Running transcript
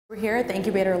We're here at the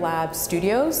Incubator Lab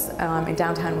studios in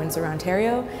downtown Windsor,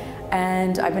 Ontario,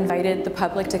 and I've invited the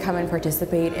public to come and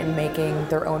participate in making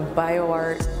their own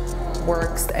Bioart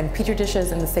works and petri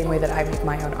dishes in the same way that I make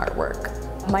my own artwork.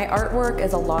 My artwork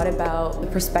is a lot about the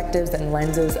perspectives and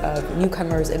lenses of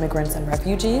newcomers, immigrants, and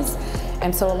refugees.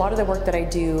 And so a lot of the work that I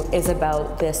do is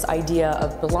about this idea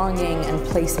of belonging and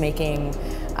placemaking,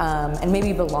 and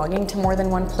maybe belonging to more than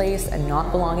one place and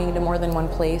not belonging to more than one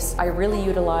place. I really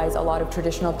utilize a lot of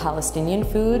traditional Palestinian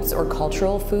foods or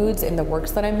cultural foods in the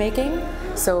works that I'm making.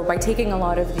 So by taking a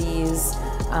lot of these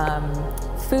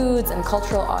foods and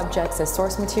cultural objects as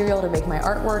source material to make my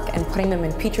artwork and putting them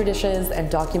in petri dishes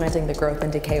and documenting the growth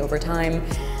and decay over time,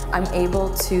 I'm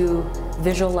able to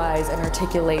visualize and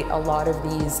articulate a lot of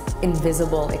these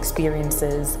invisible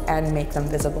experiences and make them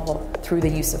visible through the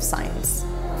use of science.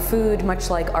 Food, much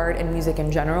like art and music in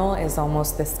general, is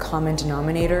almost this common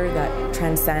denominator that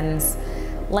transcends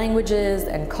languages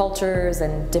and cultures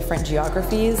and different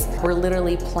geographies. We're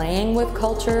literally playing with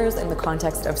cultures in the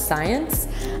context of science,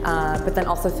 but then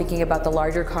also thinking about the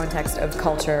larger context of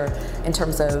culture in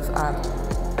terms of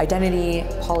identity,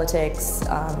 politics,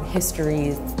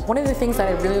 history. One of the things that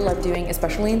I really love doing,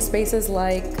 especially in spaces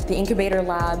like the Incubator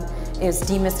Lab, is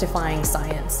demystifying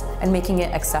science and making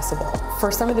it accessible.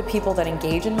 For some of the people that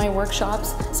engage in my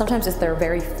workshops, sometimes it's their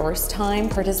very first time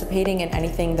participating in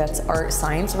anything that's art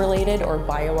science related or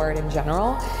bioart in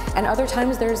general. And other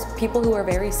times there's people who are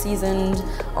very seasoned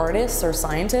artists or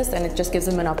scientists, and it just gives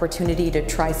them an opportunity to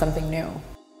try something new.